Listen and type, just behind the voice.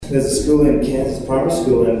there's a school in Kansas, primary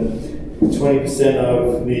school, and 20%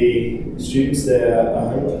 of the students there are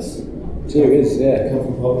homeless. There is, yeah. Come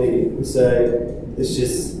from poverty. So it's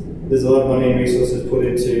just, there's a lot of money and resources put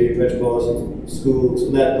into metropolitan schools,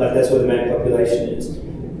 and that's where the main population is.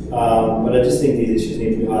 But I just think these issues need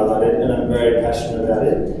to be highlighted, and I'm very passionate about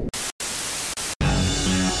it.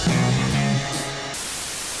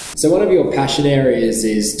 So one of your passion areas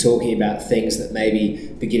is talking about things that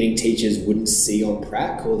maybe beginning teachers wouldn't see on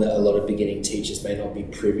prac, or that a lot of beginning teachers may not be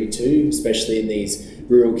privy to, especially in these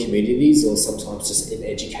rural communities or sometimes just in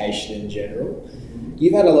education in general.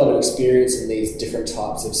 You've had a lot of experience in these different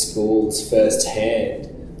types of schools firsthand.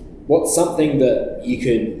 What's something that you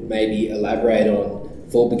could maybe elaborate on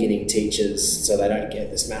for beginning teachers so they don't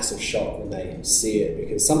get this massive shock when they see it?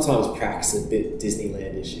 Because sometimes prac's a bit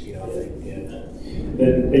Disneylandish, if you know what I mean. Yeah.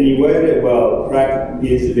 And you worded it well. Prac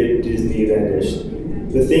is a bit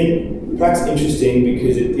Disneylandish. The thing, prac's interesting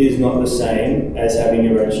because it is not the same as having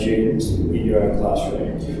your own students in your own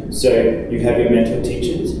classroom. So you have your mentor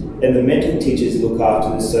teachers, and the mentor teachers look after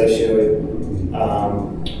the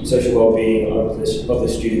social well-being of the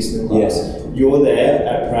students in the class. Yes. You're there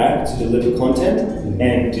at prac to deliver content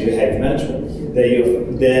and do behaviour management.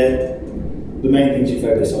 They're the main things you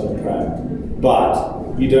focus on in prac, but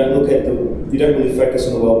you don't really focus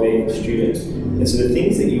on the well-being of students. And so the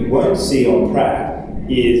things that you won't see on prac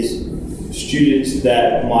is students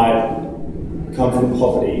that might come from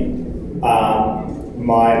poverty,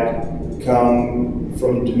 might come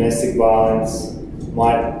from domestic violence,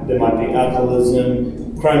 there might be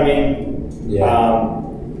alcoholism, cramming,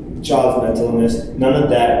 child's mental illness. None of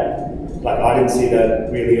that, I didn't see that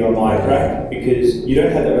really on my prac, because you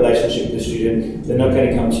don't have that relationship with the student. They're not going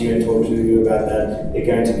to come to you and talk to you about that. They're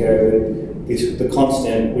going to go with the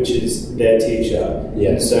constant, which is their teacher.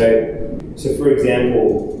 Yeah. So for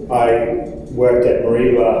example, I worked at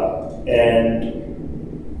Mareeba, and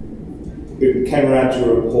it came around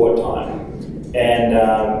to a report time, and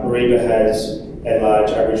Mareeba has a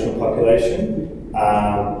large Aboriginal population,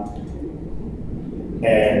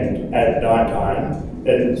 and at night time.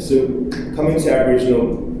 And so coming to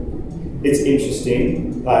Aboriginal, it's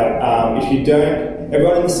interesting. If you don't,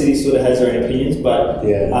 everyone in the city sort of has their own opinions, but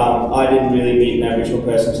I didn't really meet an Aboriginal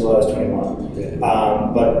person until I was 21. Yeah.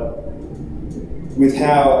 But with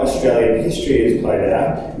how Australian history is played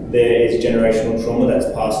out, there is generational trauma that's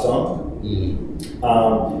passed on.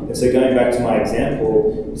 And so going back to my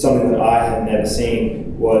example, something that I had never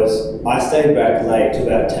seen was I stayed back late till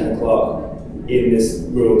about 10 o'clock in this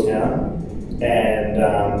rural town. And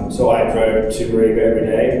so I drove to Mareeba every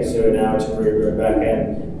day, so an hour to Mareeba and back,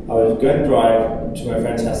 and I was going to drive to my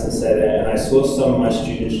friend's house and stay there, and I saw some of my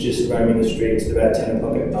students just roaming the streets at about 10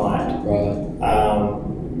 o'clock at night. Right.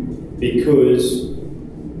 Because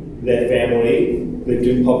their family lived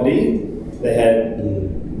in poverty. They had,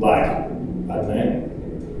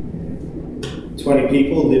 20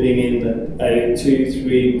 people living in a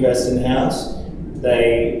 2-3 person house.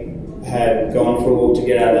 They had gone for a walk to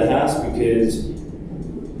get out of the house because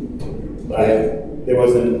there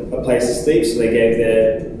wasn't a place to sleep, so they gave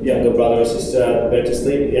their younger brother or sister a bed to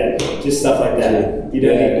sleep. Yeah, just stuff like that. You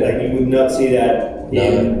don't you would not see that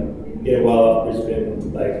in a well-off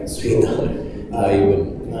Brisbane school. No, you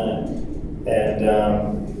wouldn't. No. And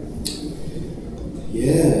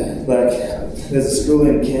there's a school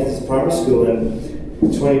in Kansas, primary school, and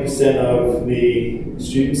 20% of the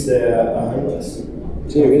students there are homeless.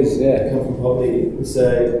 There is, yeah. Come from poverty. So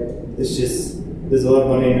there's a lot of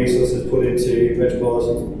money and resources put into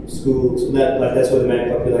metropolitan schools, and that's where the main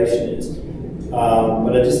population is.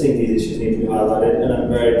 But I just think these issues need to be highlighted, and I'm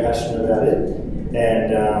very passionate about it.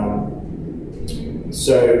 And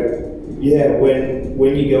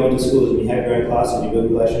when you go into schools and you have your own classes, you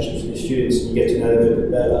build relationships with your students, and you get to know them a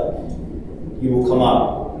bit better, you will come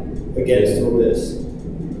up against all this.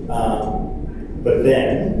 But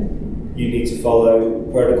then you need to follow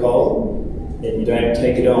protocol, and you don't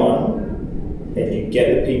take it on, and you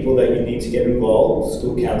get the people that you need to get involved,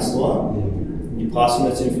 school counsellor, you pass on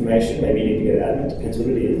this information, maybe you need to get admin, depends what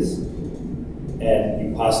it is, and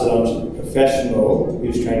you pass it on to the professional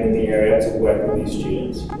who's trained in the area to work with these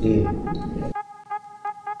students.